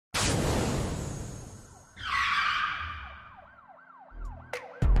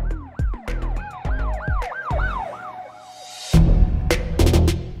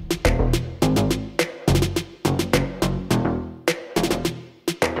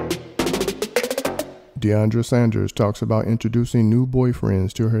Deiondra Sanders talks about introducing new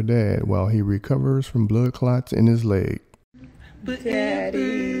boyfriends to her dad while he recovers from blood clots in his leg.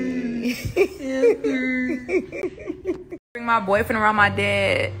 Daddy. Bring my boyfriend around my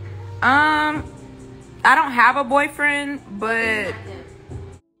dad. I don't have a boyfriend, but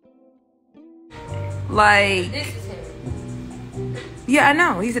like, yeah, I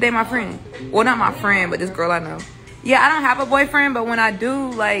know. He said they my friend. Well, not my friend, but this girl I know. Yeah, I don't have a boyfriend, but when I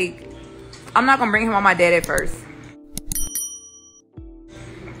do, like, I'm not gonna bring him on my dad at first.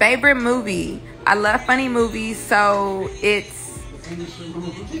 Favorite movie? I love funny movies, so it's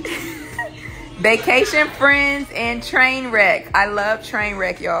Vacation, Friends, and Trainwreck. I love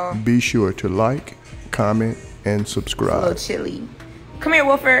Trainwreck, y'all. Be sure to like, comment, and subscribe. A little chilly. Come here,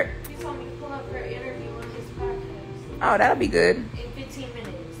 Wolford. He told me to pull up for an interview on his podcast. Oh, that'll be good. In 15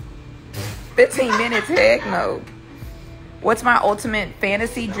 minutes. 15 minutes? Heck no. What's my ultimate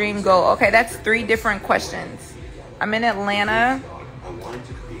fantasy dream goal? Okay, that's 3 different questions. I'm in Atlanta.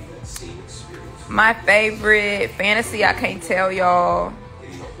 My favorite fantasy, I can't tell y'all.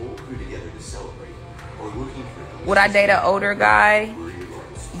 Would I date an older guy?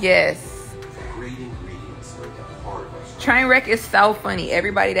 Yes. Trainwreck is so funny.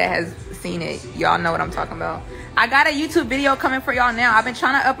 Everybody that has seen it, y'all know what I'm talking about. I got a YouTube video coming for y'all now. I've been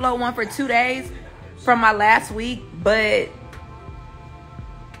trying to upload one for 2 days from my last week, but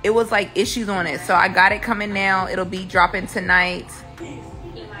it was like issues on it. So I got it coming now. It'll be dropping tonight.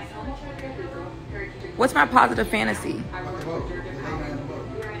 What's my positive fantasy?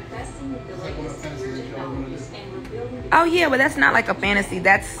 Oh yeah, but that's not like a fantasy.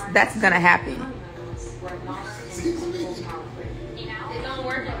 That's gonna happen.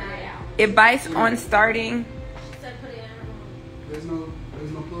 Advice on starting. There's no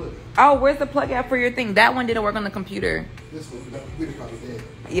plug. Oh, where's the plug at for your thing? That one didn't work on the computer. This one, the computer probably dead.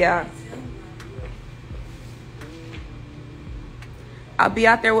 Yeah. I'll be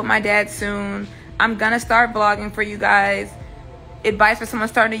out there with my dad soon. I'm gonna start vlogging for you guys. Advice for someone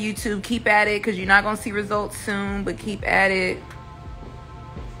starting a YouTube: keep at it, because you're not gonna see results soon, but keep at it.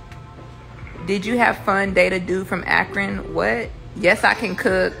 Did you have fun? Date a dude from Akron? What? Yes, I can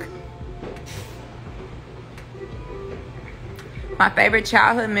cook. My favorite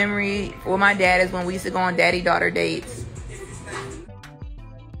childhood memory with my dad is when we used to go on daddy-daughter dates.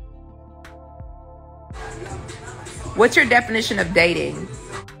 What's your definition of dating?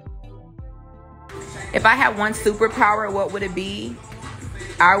 If I had one superpower, what would it be?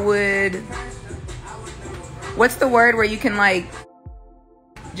 I would... What's the word where you can, like,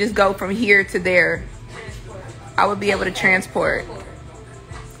 just go from here to there? I would be able to transport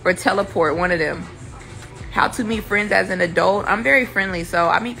or teleport, one of them. How to meet friends as an adult? I'm very friendly, so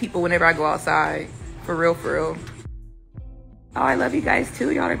I meet people whenever I go outside. For real, for real. Oh, I love you guys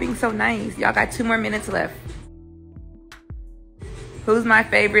too. Y'all are being so nice. Y'all got 2 more minutes left. Who's my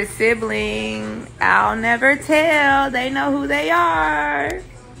favorite sibling? I'll never tell. They know who they are.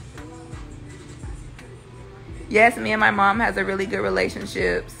 Yes, me and my mom has a really good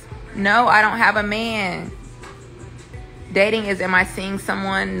relationship. No, I don't have a man. Dating is, am I seeing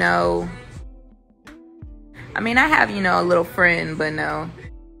someone? No. I mean, I have, you know, a little friend, but no.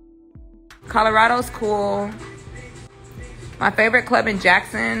 Colorado's cool. My favorite club in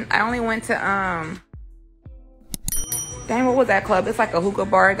Jackson, I only went to, dang, what was that club? It's like a hookah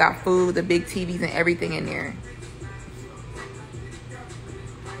bar. It got food, the big TVs and everything in there.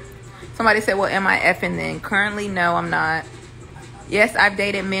 Somebody said, well, am I effing then? Currently, no, I'm not. Yes, I've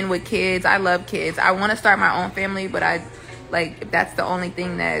dated men with kids. I love kids. I want to start my own family, but if that's the only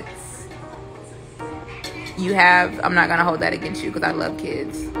thing that's you have, I'm not gonna hold that against you because I love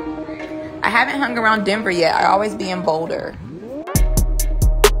kids. I haven't hung around Denver yet. I always be in Boulder.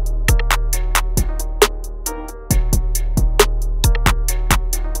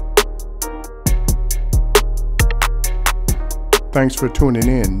 Thanks for tuning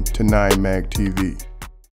in to 9 Mag TV.